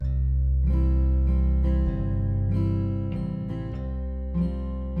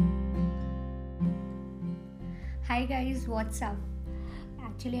Hi guys, what's up?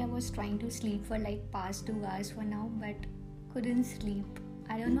 Actually, I was trying to sleep for like past 2 hours for now, but couldn't sleep.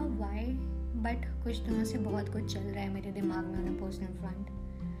 I don't know why, but कुछ दिनों से बहुत कुछ चल रहा है मेरे दिमाग में on a personal front.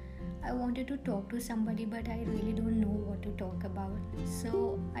 I wanted to talk to somebody, but I really don't know what to talk about. So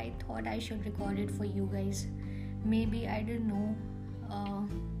I thought I should record it for you guys. Maybe I don't know.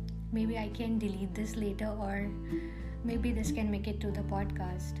 Maybe I can delete this later, or maybe this can make it to the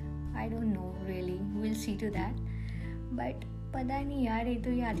podcast. I don't know really. We'll see to that. But पता नहीं यार, एक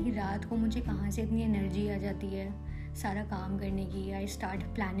तो ये आधी रात को मुझे कहाँ से इतनी एनर्जी आ जाती है सारा काम करने की. I start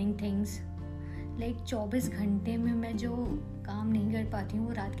planning things like 24 घंटे में मैं जो काम नहीं कर पाती हूँ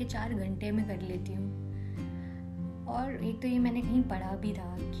वो रात के 4 घंटे में कर लेती हूँ. और एक तो ये मैंने कहीं पढ़ा भी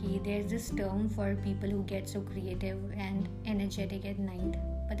था कि there is this term for people who get so creative and energetic at night.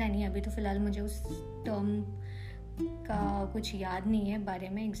 पता नहीं, अभी तो फ़िलहाल मुझे उस टर्म का कुछ याद नहीं है बारे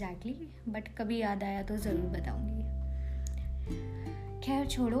में एग्जैक्टली, बट कभी याद आया तो ज़रूर बताऊँगी. खैर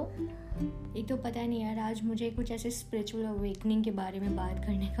छोड़ो. एक तो पता नहीं यार, आज मुझे कुछ ऐसे स्पिरिचुअल अवेकनिंग के बारे में बात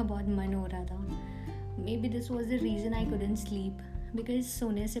करने का बहुत मन हो रहा था. Maybe this was the reason I couldn't sleep, because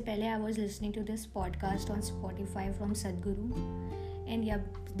सोने से पहले I was listening to this podcast on Spotify from Sadhguru. And या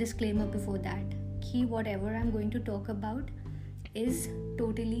डिस्क्लेमर बिफोर दैट कि whatever I am going to talk about is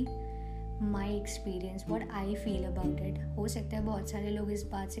totally my experience, what I feel about it. हो सकता है बहुत सारे लोग इस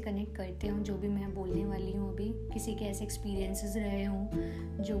बात से कनेक्ट करते हों जो भी मैं बोलने वाली हूँ अभी, किसी के ऐसे एक्सपीरियंसेस रहे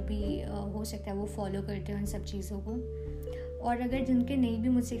हों जो भी हो सकता है वो फॉलो करते हो इन सब चीज़ों को. और अगर जिनके नहीं भी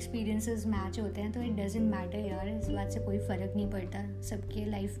मुझसे एक्सपीरियंसेस मैच होते हैं तो इट डजेंट मैटर यार, इस बात से कोई फ़र्क नहीं पड़ता. सबके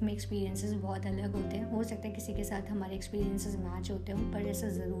लाइफ में एक्सपीरियंसेस बहुत अलग होते हैं. हो सकता है किसी के साथ हमारे एक्सपीरियंसेस मैच होते हों, पर ऐसा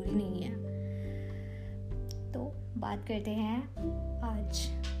ज़रूरी नहीं है. तो बात करते हैं आज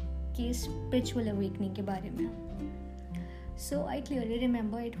की स्पिरिचुअल अवेकनिंग के बारे में. So I clearly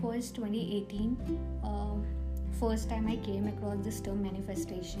remember it was 2018 first time I came across this term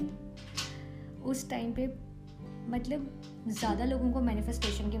manifestation. उस टाइम पे मतलब ज़्यादा लोगों को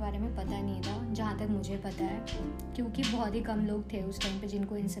मैनिफेस्टेशन के बारे में पता नहीं था, जहाँ तक मुझे पता है, क्योंकि बहुत ही कम लोग थे उस टाइम पे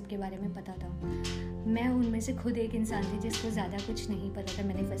जिनको इन सब के बारे में पता था. मैं उनमें से खुद एक इंसान थी जिसको ज़्यादा कुछ नहीं पता था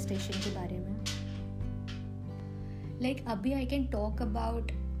मैनिफेस्टेशन के बारे में. लाइक अभी I can talk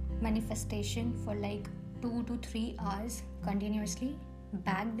about manifestation for like 2 to 3 hours continuously.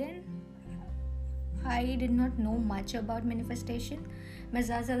 Back then I did not know much about manifestation. मैं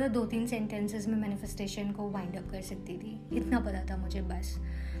ज़्यादा 2-3 sentences में manifestation को wind up कर सकती थी, इतना पता था मुझे बस.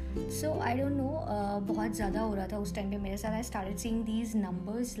 So I don't know, बहुत ज़्यादा हो रहा था उस टाइम पे मेरे साथ. I started seeing these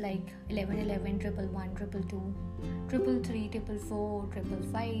numbers like 11 11 111 222 333 444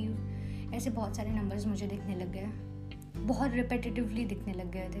 555. ऐसे बहुत सारे numbers मुझे दिखने लग गए, बहुत रिपीटेटिवली दिखने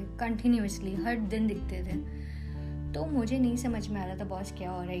लग गए थे, कंटिन्यूसली हर दिन दिखते थे. तो मुझे नहीं समझ में आ रहा था बॉस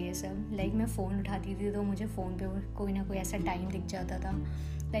क्या हो रहा है ये सब. लाइक मैं फ़ोन उठाती थी तो मुझे फ़ोन पे कोई ना कोई ऐसा टाइम दिख जाता था.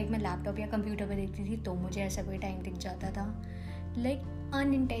 लाइक मैं लैपटॉप या कंप्यूटर पे देखती थी तो मुझे ऐसा कोई टाइम दिख जाता था. लाइक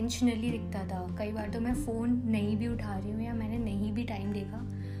अनइंटेंशनली दिखता था. कई बार तो मैं फ़ोन नहीं भी उठा रही हूँ या मैंने नहीं भी टाइम देखा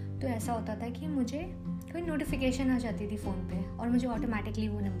तो ऐसा होता था कि मुझे कोई नोटिफिकेशन आ जाती थी फ़ोन पे और मुझे ऑटोमेटिकली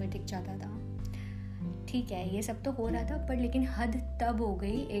वो नंबर दिख जाता था. ठीक है, ये सब तो हो रहा था, पर लेकिन हद तब हो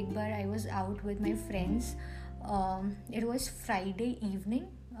गई. एक बार I was out with my friends. It was Friday evening.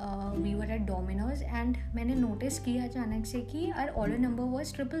 We were at Domino's and मैंने नोटिस किया अचानक से कि our order number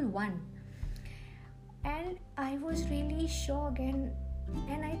was 111 and I was really shock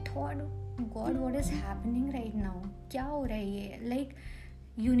and I thought God what is happening right now. क्या हो रहा है ये? लाइक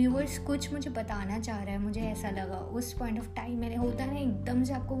यूनिवर्स कुछ मुझे बताना चाह रहा है, मुझे ऐसा लगा उस पॉइंट ऑफ टाइम. मैंने होता है ना, एकदम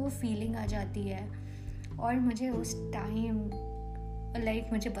से आपको वो फीलिंग आ जाती है. और मुझे उस टाइम लाइक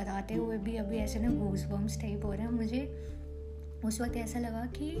मुझे बताते हुए भी अभी ऐसे ना गूज़ बम्स टाइप हो रहे हैं. मुझे उस वक्त ऐसा लगा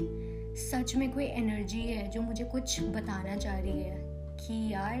कि सच में कोई एनर्जी है जो मुझे कुछ बताना चाह रही है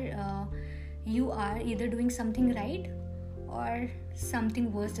कि यार you are either doing something right और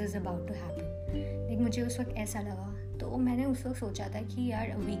something worst is about to happen. Like मुझे उस वक्त ऐसा लगा. तो मैंने उस वक्त सोचा था कि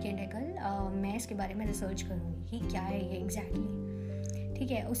यार वीकेंड है कल, मैं इसके बारे में रिसर्च करूँगी कि क्या है ये एग्जैक्टली.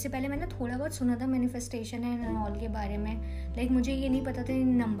 ठीक है, उससे पहले मैंने थोड़ा बहुत सुना था मैनिफेस्टेशन एंड ऑल के बारे में. लाइक मुझे ये नहीं पता था इन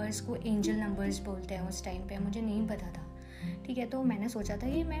नंबर्स को एंजल नंबर्स बोलते हैं. उस टाइम पे मुझे नहीं पता था. ठीक है, तो मैंने सोचा था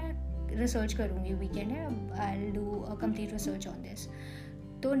कि मैं रिसर्च करूँगी, वीकेंड है, I will do a complete research on this.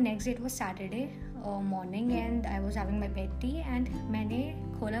 तो next date was Saturday morning and I was having my bed tea and मैंने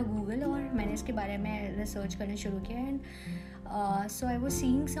खोला गूगल और मैंने इसके बारे में रिसर्च करना शुरू किया. And so I was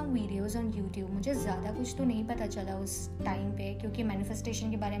seeing some videos on YouTube. मुझे ज़्यादा कुछ तो नहीं पता चला उस टाइम पे, क्योंकि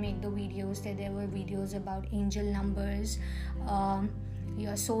मैनिफेस्टेशन के बारे में 1-2 वीडियोज़ थे. There were videos about angel numbers,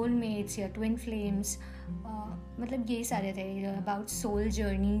 your soulmates, your twin flames, मतलब यही सारे थे. अबाउट सोल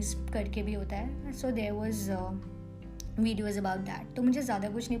जर्नीज करके भी होता है. So there was videos about that. तो मुझे ज़्यादा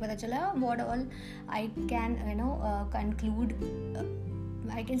कुछ नहीं पता चला. What all I can conclude,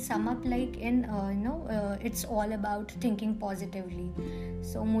 I can sum up like in it's all about thinking positively.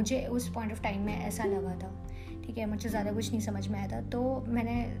 So मुझे उस point of time में ऐसा लगा था. ठीक है, मुझे ज़्यादा कुछ नहीं समझ में आया था. तो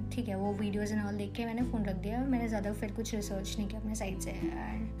मैंने ठीक है वो वीडियोज़ एंड ऑल देख के मैंने फ़ोन रख दिया. मैंने ज़्यादा फिर कुछ रिसर्च नहीं किया अपने साइड से.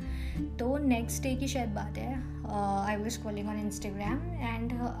 एंड तो नेक्स्ट डे की शायद बात है, I was scrolling on Instagram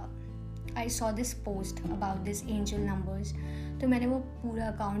and I saw this post about this angel numbers. तो मैंने वो पूरा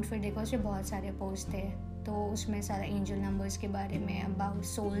अकाउंट फिर देखा, उसमें बहुत सारे पोस्ट थे. तो उसमें सारा एंजल नंबर्स के बारे में, about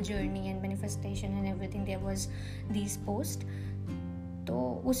soul journey and manifestation and everything, there was these post. तो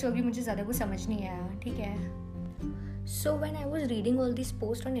उस वक्त भी मुझे ज़्यादा कुछ समझ नहीं आया. ठीक है, so when I was reading all this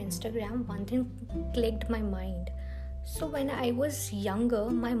post on Instagram, one thing clicked my mind. So when I was younger,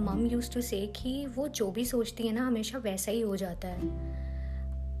 माई मम यूज्ड टू से कि वो जो भी सोचती है ना हमेशा वैसा ही हो जाता है.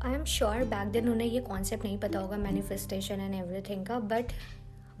 I am sure back then उन्हें ये कॉन्सेप्ट नहीं पता होगा मैनिफेस्टेशन एंड एवरीथिंग का, बट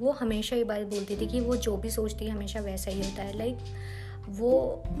वो हमेशा ये बात बोलती थी कि वो जो भी सोचती है हमेशा वैसा ही होता है. लाइक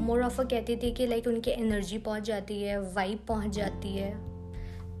वो मोर ऑफ कहती थी कि लाइक उनकी एनर्जी पहुंच जाती है, वाइब पहुंच जाती है.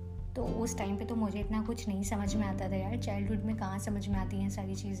 तो उस टाइम पे तो मुझे इतना कुछ नहीं समझ में आता था यार. चाइल्डहुड में कहाँ समझ में आती हैं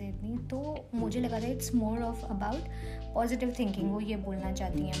सारी चीज़ें इतनी. तो मुझे लगा था it's more of about positive thinking. वो ये बोलना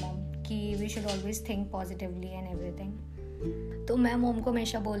चाहती हैं मॉम कि we should always think positively and everything. तो मैं मॉम को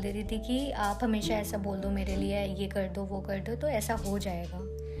हमेशा बोल देती थी कि आप हमेशा ऐसा बोल दो मेरे लिए, ये कर दो वो कर दो, तो ऐसा हो जाएगा.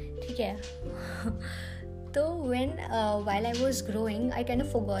 ठीक है. तो when while I was growing, I kind of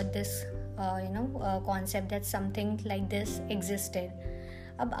forgot this concept that something like this existed.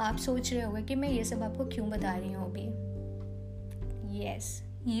 अब आप सोच रहे होंगे कि मैं ये सब आपको क्यों बता रही हूँ अभी. Yes,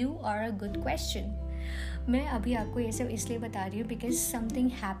 you are a good question. मैं अभी आपको ये सब इसलिए बता रही हूँ because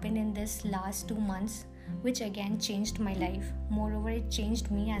something happened in this last 2 months which again changed my life. Moreover, it changed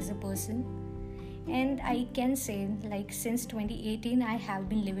me as a person. And I can say like since 2018 I have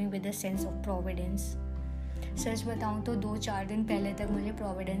been living with a sense of providence. सच बताऊँ तो 2-4 दिन पहले तक मुझे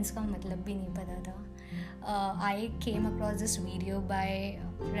providence का मतलब भी नहीं पता था. I came across this video by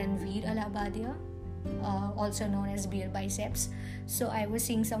Ranveer Allahabadia, also known as Beer Biceps. So I was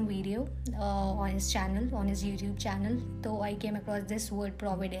seeing some video on his channel, on his YouTube channel. तो I came across this word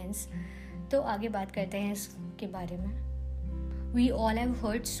providence. तो आगे बात करते हैं इसके बारे में. We all have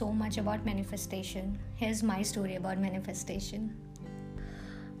heard so much about manifestation. Here's my story about manifestation.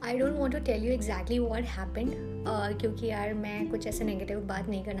 I don't want to tell you exactly what happened क्योंकि यार मैं कुछ ऐसे नेगेटिव बात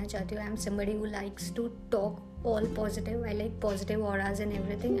नहीं करना चाहती हूँ. I am somebody who likes to talk all positive. I like positive auras and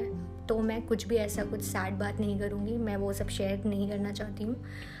everything. तो मैं कुछ भी ऐसा कुछ सैड बात नहीं करूँगी. मैं वो सब शेयर नहीं करना चाहती हूँ.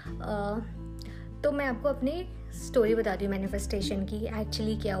 तो मैं आपको अपनी स्टोरी बताती हूँ मैनिफेस्टेशन की,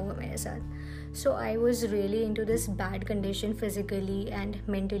 एक्चुअली क्या हुआ मेरे साथ. So I was really into this bad condition physically and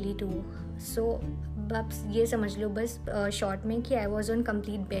mentally too. So आप ये समझ लो बस शॉर्ट में कि I was on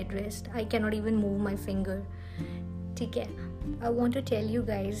complete bed rest. I cannot even move my finger. ठीक है. I want to tell you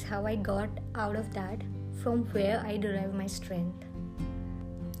guys how I got out of that, from where I derive my strength.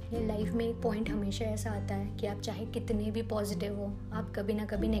 ये life में एक point हमेशा ऐसा आता है कि आप चाहे कितने भी पॉजिटिव हो, आप कभी ना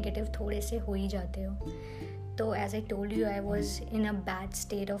कभी नेगेटिव थोड़े से हो ही जाते हो. तो as I told you, I was in a bad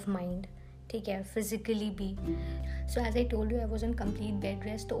state of mind. ठीक है, फिजिकली भी. सो as I told you I was on complete bed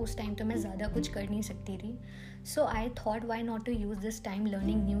rest. तो उस टाइम तो मैं ज़्यादा कुछ कर नहीं सकती थी. So I thought why not to use this time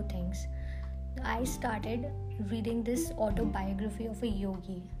learning new things. I started reading this autobiography of a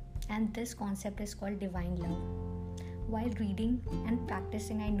Yogi and this concept is called divine love. While reading and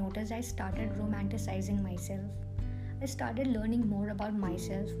practicing, I noticed I started romanticizing myself. I started learning more about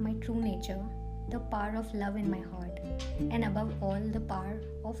myself, my true nature, the power of love in my heart, and above all, the power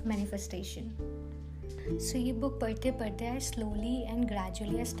of manifestation. So ये book पढ़ते पढ़ते I slowly and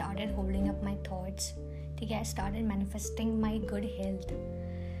gradually I started holding up my thoughts. ठीक है, I started manifesting my good health.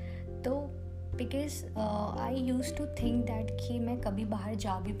 तो because I use to think that कि मैं कभी बाहर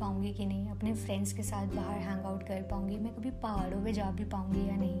जा भी पाऊँगी कि नहीं, अपने फ्रेंड्स के साथ बाहर हैंग आउट कर पाऊँगी, मैं कभी पहाड़ों पे जा भी पाऊँगी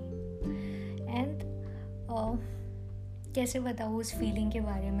या नहीं. एंड कैसे बताऊँ उस फीलिंग के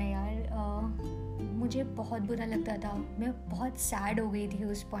बारे में यार. मुझे बहुत बुरा लगता था. मैं बहुत सैड हो गई थी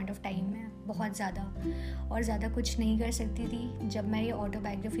उस पॉइंट ऑफ टाइम में, बहुत ज़्यादा, और ज़्यादा कुछ नहीं कर सकती थी. जब मैं ये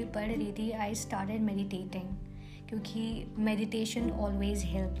ऑटोबायोग्राफी पढ़ रही थी, आई स्टार्टेड मेडिटेटिंग, क्योंकि meditation always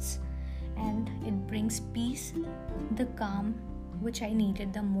helps and it brings peace, the calm which I needed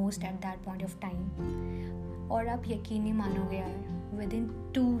the most at that point of time. और आप यकीन नहीं मानोगे यार, within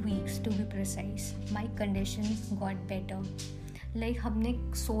 2 weeks to be precise, my condition got better. Like हमने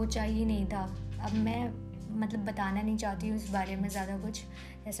सोचा ही नहीं था. अब मैं मतलब बताना नहीं चाहती हूँ इस बारे में ज़्यादा कुछ,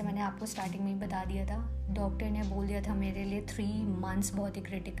 जैसे मैंने आपको स्टार्टिंग में ही बता दिया था. डॉक्टर ने बोल दिया था मेरे लिए 3 months बहुत ही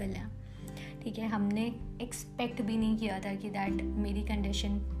क्रिटिकल है. ठीक है, हमने एक्सपेक्ट भी नहीं किया था कि दैट मेरी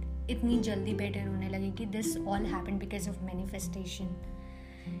कंडीशन इतनी जल्दी बेटर होने लगेगी. This all happened because of manifestation.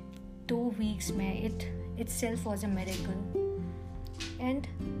 2 weeks में it itself was a miracle. And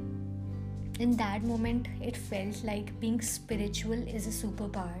in that moment it felt like being spiritual is a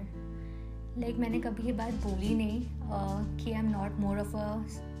superpower. Like मैंने कभी ये बात बोली नहीं कि I'm not more of a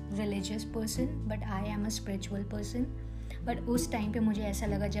religious person but I am a spiritual person. But उस time पे मुझे ऐसा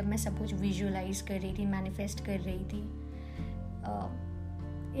लगा जब मैं सब कुछ विजुअलाइज कर रही थी, मैनिफेस्ट कर रही थी.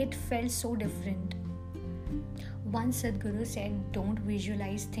 It felt so different. One Sadhguru said, don't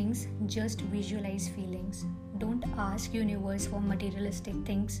visualize things, just visualize feelings. Don't ask universe for materialistic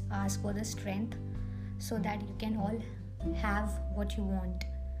things, ask for the strength so that you can all have what you want.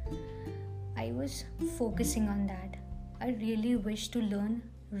 I was focusing on that. I really wish to learn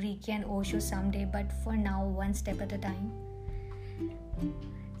Reiki and Osho someday, but for now, one step at a time.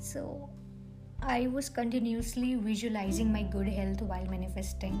 So, I was continuously visualizing my good health while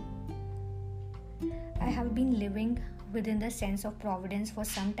manifesting. I have been living within the sense of providence for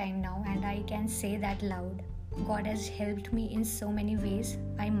some time now, and I can say that loud. God has helped me in so many ways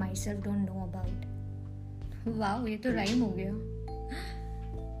I myself don't know about. Wow, ये तो rhyme हो गया.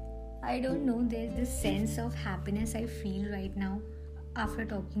 I don't know, there's this sense of happiness I feel right now after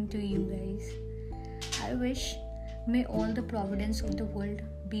talking to you guys. I wish may all the providence of the world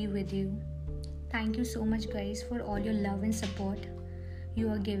be with you. Thank you so much guys for all your love and support you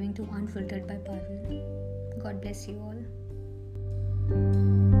are giving to Unfiltered by Parul. God bless you all.